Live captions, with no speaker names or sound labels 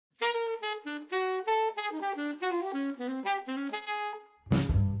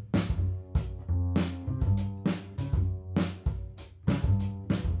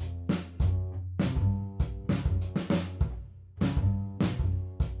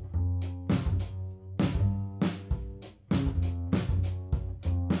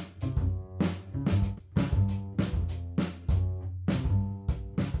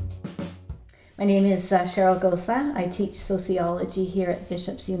My name is Cheryl Gosselin. I teach sociology here at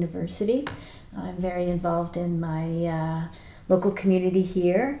Bishop's University. I'm very involved in my local community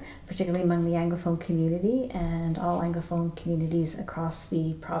here, particularly among the Anglophone community and all Anglophone communities across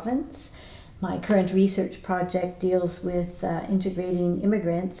the province. My current research project deals with integrating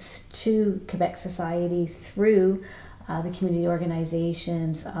immigrants to Quebec society through the community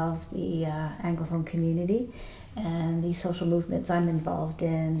organizations of the Anglophone community. And the social movements I'm involved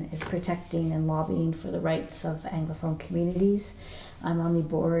in is protecting and lobbying for the rights of Anglophone communities. I'm on the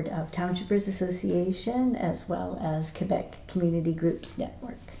board of Township Association as well as Quebec Community Group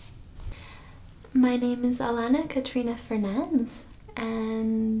Networks. My name is Alanna Fernandes,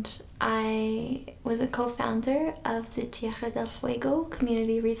 and I was a co-founder of the Tierra del Fuego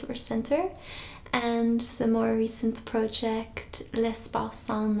Community Resource Center and the more recent project L'Espace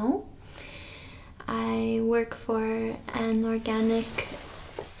Sans Nom. I work for an organic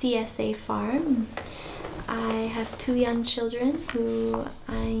CSA farm. I have 2 young children who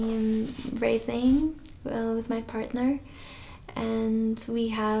I am raising with my partner, and we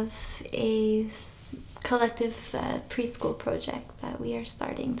have a collective preschool project that we are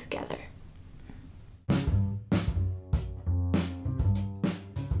starting together.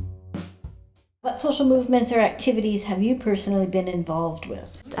 What social movements or activities have you personally been involved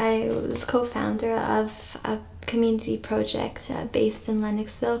with? I was co-founder of a community project based in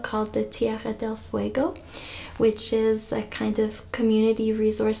Lennoxville called the Tierra del Fuego, which is a kind of community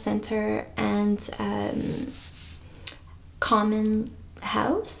resource center and common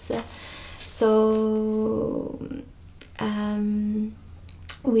house. So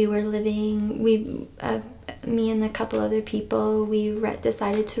we were living, me and a couple other people, we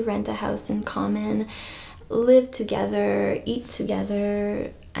decided to rent a house in common, live together, eat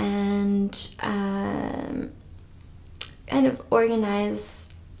together, and kind of organize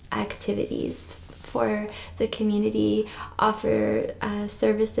activities for the community, offer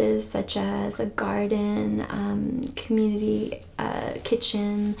services such as a garden, community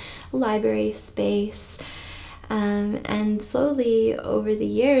kitchen, library space, and slowly over the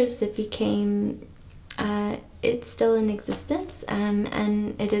years it became it's still in existence,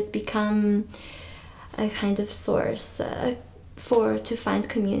 and it has become a kind of source to find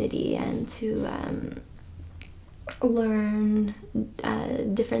community and to learn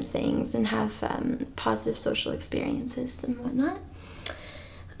different things and have positive social experiences and whatnot.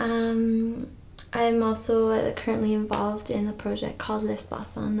 I'm also currently involved in a project called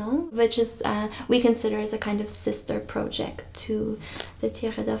L'Espace Sans Nom, which is we consider as a kind of sister project to the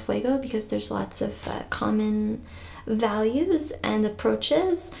Tierra del Fuego because there's lots of common values and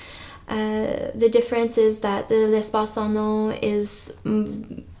approaches. The difference is that the L'Espace Sans Nom is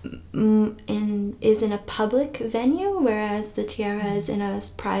in a public venue, whereas the Tierra is in a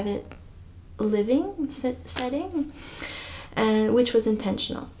private living setting. Which was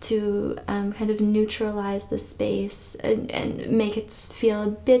intentional to kind of neutralize the space and make it feel a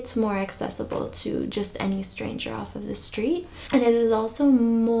bit more accessible to just any stranger off of the street. And it is also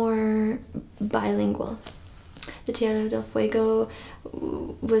more bilingual. The Tierra del Fuego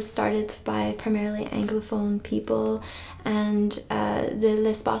was started by primarily Anglophone people, and the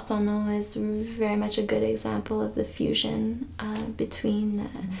L'Espace Sans Nom is very much a good example of the fusion between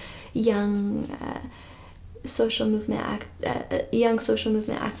young social movement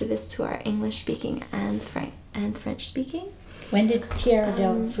activists who are English speaking and French speaking. When did Tierra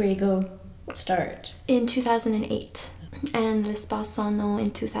del Fuego start? In 2008, and L'Espace Sans Nom in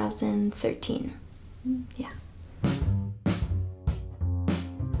 2013. Yeah.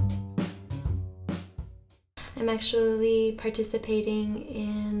 I'm actually participating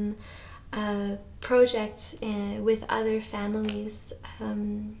in a project with other families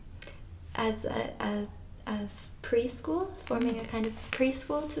as a preschool, forming a kind of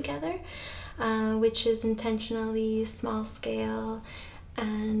preschool together, which is intentionally small scale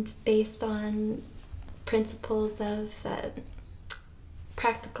and based on principles of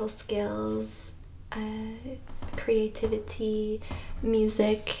practical skills, creativity,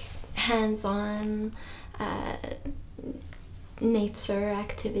 music, hands-on, nature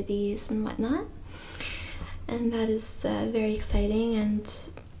activities and whatnot. And that is very exciting, and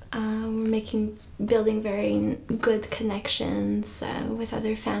we're building very good connections with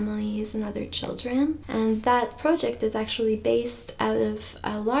other families and other children. And that project is actually based out of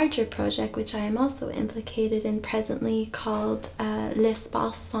a larger project which I am also implicated in presently called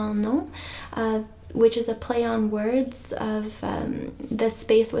L'Espace Sans Nom, which is a play on words of the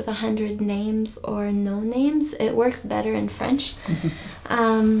space with 100 names or no names. It works better in French.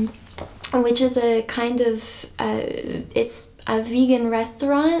 Which is a kind of, it's a vegan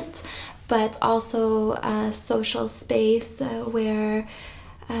restaurant, but also a social space where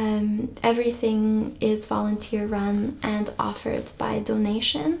everything is volunteer run and offered by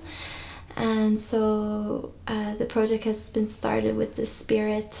donation. And so the project has been started with the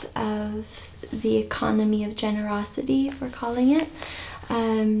spirit of the economy of generosity, we're calling it,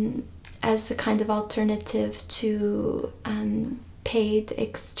 as a kind of alternative to paid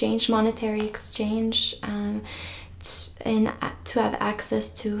exchange, monetary exchange, and to have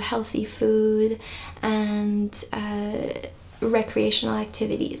access to healthy food and recreational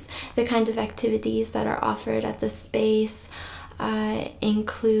activities. The kind of activities that are offered at the space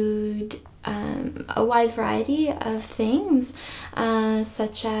include a wide variety of things,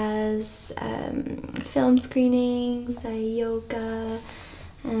 such as film screenings, yoga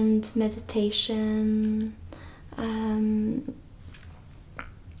and meditation,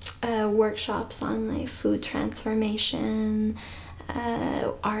 workshops on like food transformation,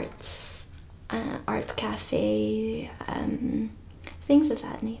 art cafe, things of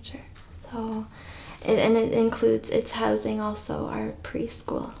that nature. So, it's housing also our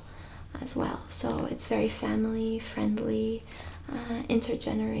preschool as well. So it's very family friendly,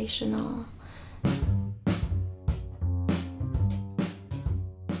 intergenerational.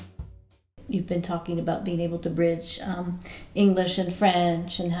 You've been talking about being able to bridge English and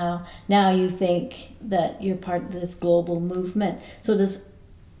French, and how now you think that you're part of this global movement. So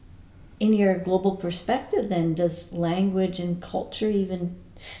in your global perspective then, does language and culture even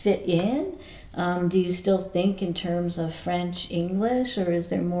fit in? Do you still think in terms of French, English, or is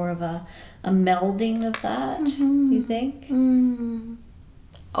there more of a melding of that, you think?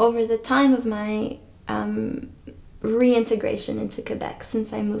 Over the time of my reintegration into Quebec,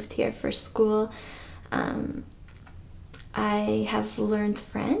 since I moved here for school, I have learned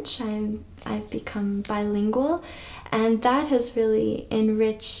French. I've become bilingual, and that has really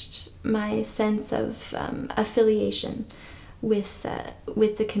enriched my sense of affiliation with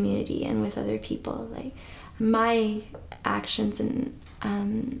the community and with other people. Like my actions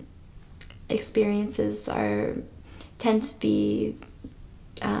and experiences tend to be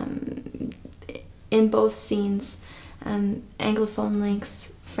in both scenes, Anglophone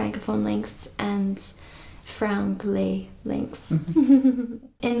links, Francophone links, and Franglais links.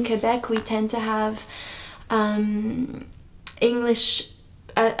 In Quebec, we tend to have English,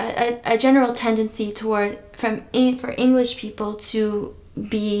 a general tendency for English people to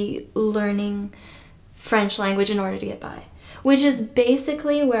be learning French language in order to get by, which is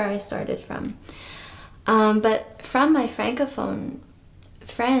basically where I started from. But from my Francophone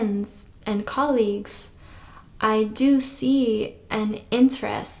friends and colleagues, I do see an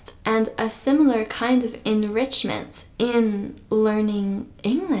interest and a similar kind of enrichment in learning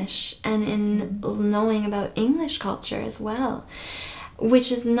English and in knowing about English culture as well,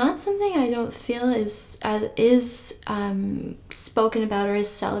 which is not something I don't feel is spoken about or is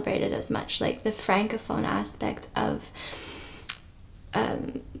celebrated as much. Like the Francophone aspect of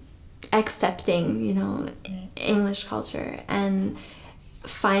accepting, English culture and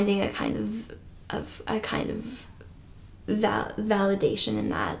finding a kind of validation in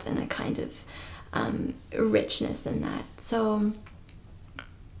that, and a kind of richness in that. So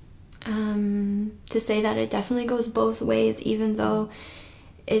to say that it definitely goes both ways, even though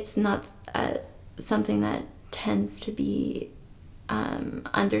it's not something that tends to be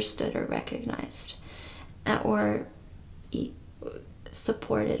understood or recognized or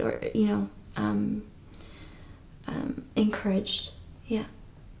supported or encouraged. Yeah.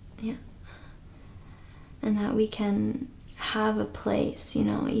 And that we can have a place,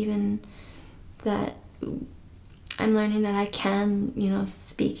 even that I'm learning that I can,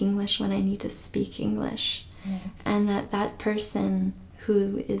 speak English when I need to speak English. And that person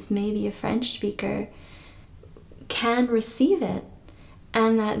who is maybe a French speaker can receive it,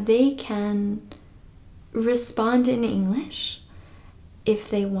 and that they can respond in English if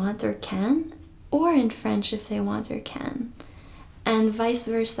they want or can, or in French if they want or can, and vice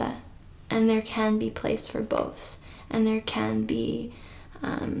versa. And there can be place for both, and there can be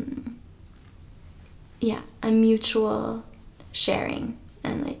a mutual sharing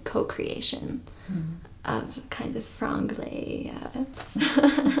and like co-creation of kind of franglais.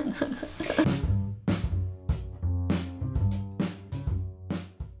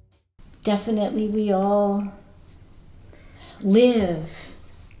 Definitely, we all live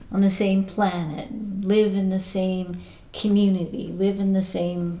on the same planet, live in the same community, live in the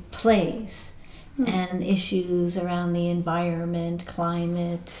same place, and issues around the environment,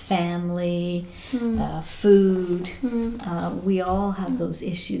 climate, family, food, we all have those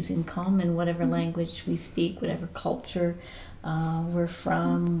issues in common, whatever language we speak, whatever culture we're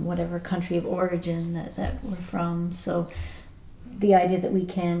from whatever country of origin that we're from. So the idea that we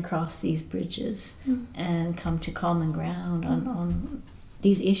can cross these bridges and come to common ground on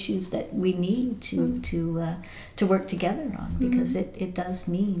these issues that we need to work together on, because it does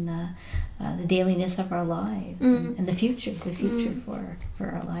mean the dailiness of our lives and the future for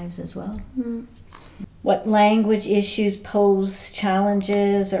our lives as well. What language issues pose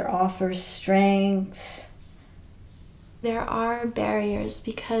challenges or offer strengths? There are barriers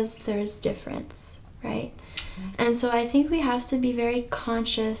because there's difference, right? And so I think we have to be very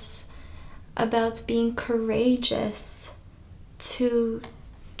conscious about being courageous to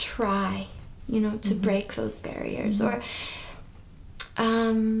try, to break those barriers, or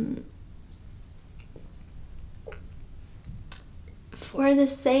for the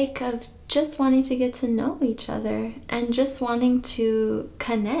sake of just wanting to get to know each other and just wanting to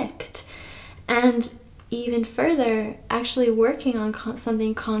connect, and even further, actually working on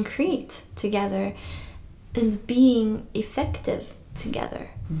something concrete together and being effective together.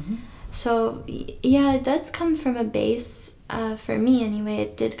 So yeah, it does come from a base, for me anyway,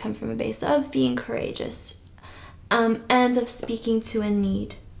 it did come from a base of being courageous, and of speaking to a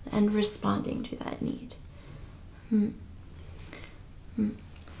need and responding to that need.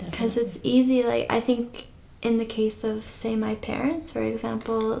 Because it's easy, like I think in the case of, say, my parents, for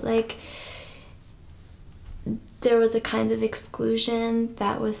example, like there was a kind of exclusion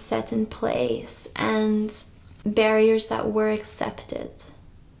that was set in place and barriers that were accepted.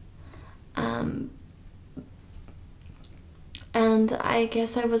 And I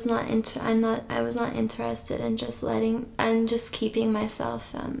guess I was not interested in just keeping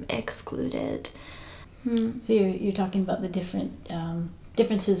myself excluded. So you're talking about the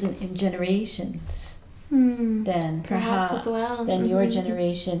differences in generations. Then perhaps as well. Then your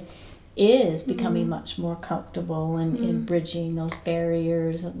generation is becoming much more comfortable in bridging those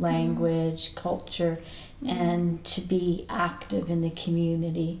barriers of language, culture, and to be active in the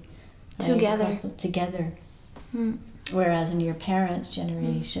community together. Whereas in your parents'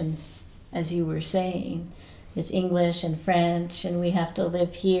 generation, as you were saying, it's English and French, and we have to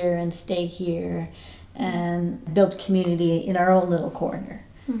live here and stay here and build community in our own little corner.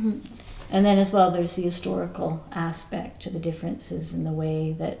 And then as well, there's the historical aspect to the differences in the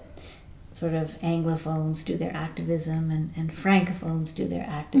way that sort of Anglophones do their activism and Francophones do their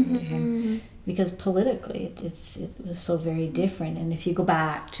activism, because politically it was so very different. And if you go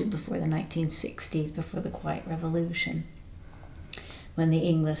back to before the 1960s, before the Quiet Revolution, when the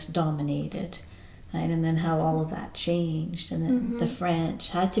English dominated, right, and then how all of that changed, and then the French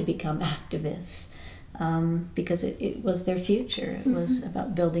had to become activists, because it was their future. It was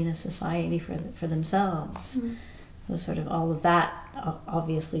about building a society for themselves. So sort of all of that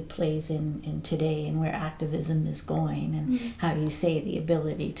obviously plays in today, and where activism is going, and how you say the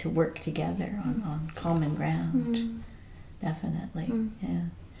ability to work together on common ground. Definitely, yeah.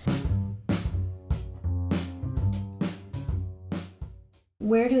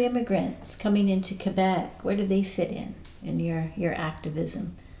 Where do immigrants coming into Quebec, where do they fit in your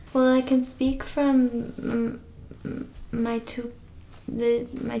activism? Well, I can speak from my two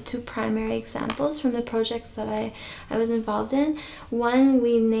primary examples from the projects that I was involved in. One,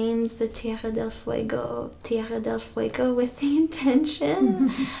 we named the Tierra del Fuego with the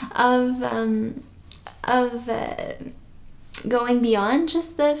intention of going beyond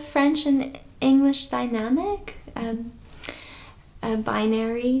just the French and English dynamic, a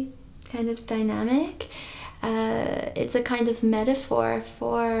binary kind of dynamic. It's a kind of metaphor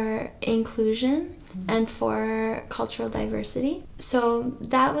for inclusion and for cultural diversity. So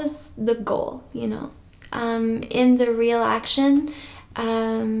that was the goal, In the real action,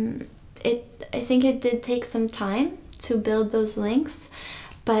 I think it did take some time to build those links,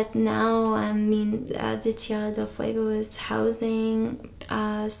 but now, the Tierra del Fuego is housing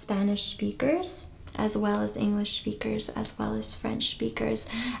Spanish speakers, as well as English speakers, as well as French speakers,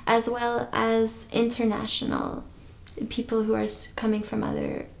 as well as international people who are coming from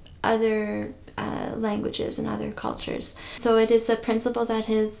other languages and other cultures. So it is a principle that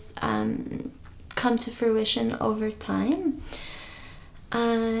has come to fruition over time.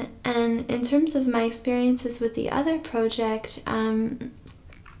 And in terms of my experiences with the other project,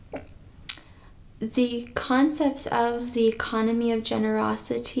 the concept of the economy of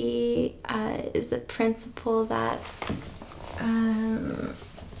generosity is a principle that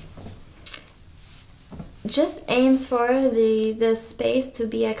just aims for the space to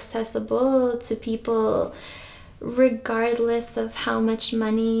be accessible to people regardless of how much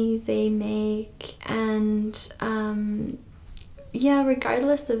money they make, and yeah,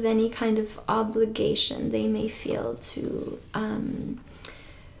 regardless of any kind of obligation they may feel to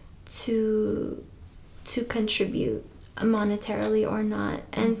contribute monetarily or not.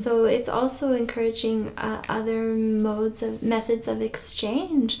 And so it's also encouraging other methods of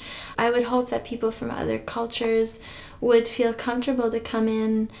exchange. I would hope that people from other cultures would feel comfortable to come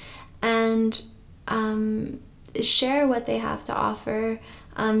in and share what they have to offer,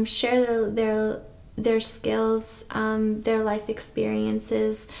 share their skills, their life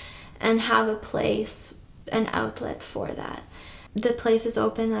experiences, and have a place, an outlet for that. The place is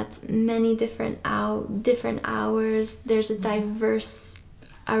open at many different hours. There's a diverse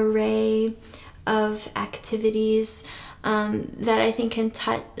array of activities that I think can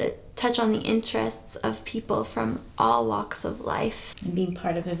touch on the interests of people from all walks of life. And being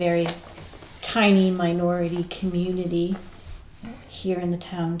part of a very tiny minority community here in the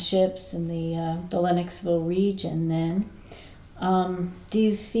townships in the Lennoxville region, then, do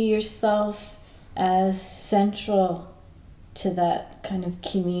you see yourself as central to that kind of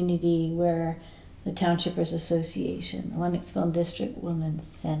community where the Townshippers Association, the Lennoxville District Women's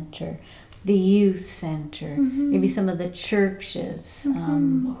Center, the Youth Center, maybe some of the churches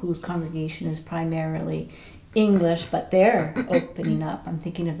whose congregation is primarily English, but they're opening up. I'm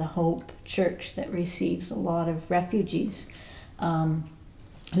thinking of the Hope Church that receives a lot of refugees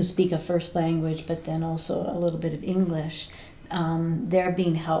who speak a first language, but then also a little bit of English. They're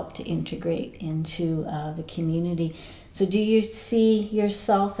being helped to integrate into the community. So do you see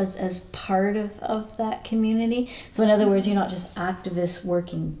yourself as part of that community? So in other words, you're not just activists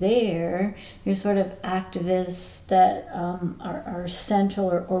working there, you're sort of activists that are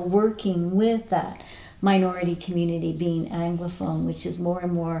central or working with that minority community, being Anglophone, which is more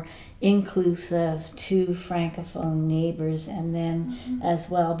and more inclusive to Francophone neighbors, and then as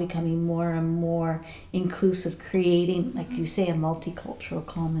well becoming more and more inclusive, creating, like you say, a multicultural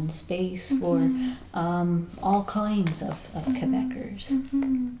common space for all kinds of Quebecers.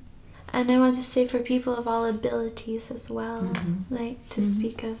 And I want to say for people of all abilities as well, like to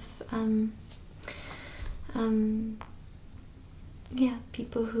speak of yeah,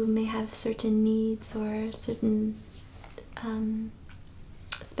 people who may have certain needs or certain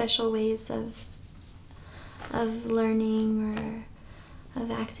special ways of learning or of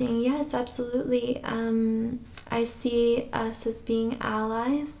acting. Yes, absolutely. I see us as being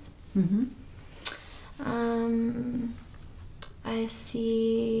allies. I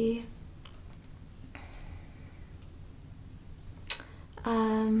see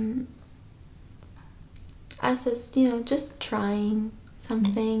us as, you know, just trying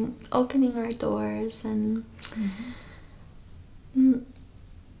something, opening our doors, and through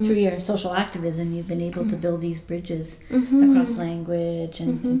your social activism, you've been able to build these bridges across language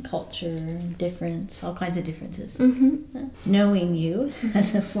and culture and difference, all kinds of differences. Knowing you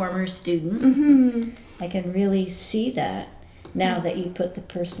as a former student, I can really see that now that you put the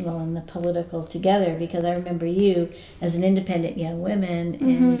personal and the political together, because I remember you as an independent young woman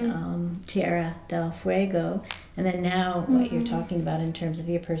in Tierra del Fuego, and then now what you're talking about in terms of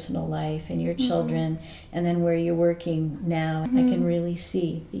your personal life and your children, and then where you're working now. I can really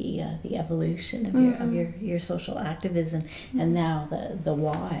see the evolution of your social activism, and now the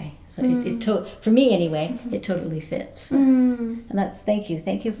why. So for me anyway, it totally fits. And that's, thank you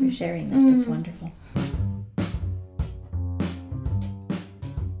for sharing that. That's wonderful.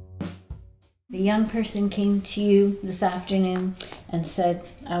 The young person came to you this afternoon and said,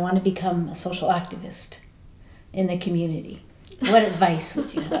 I want to become a social activist in the community. What advice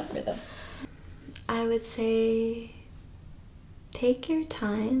would you have for them? I would say, take your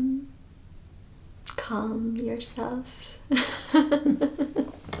time, calm yourself.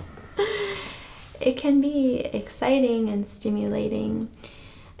 It can be exciting and stimulating,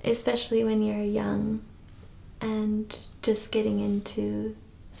 especially when you're young and just getting into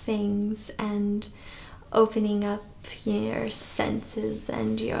things and opening up your senses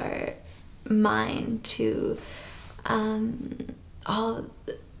and your mind to all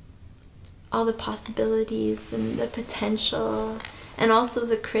the possibilities and the potential, and also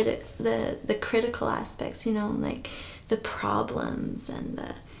the critical aspects, you know, like the problems and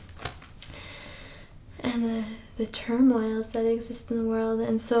the turmoils that exist in the world.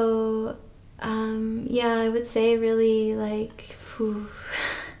 And so yeah, I would say really like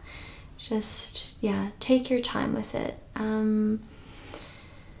just, yeah, take your time with it.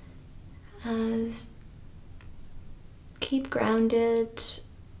 Keep grounded,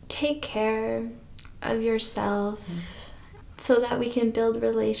 take care of yourself so that we can build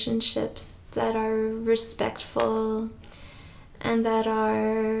relationships that are respectful and that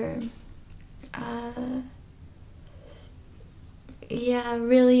are yeah,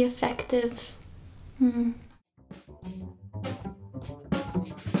 really effective.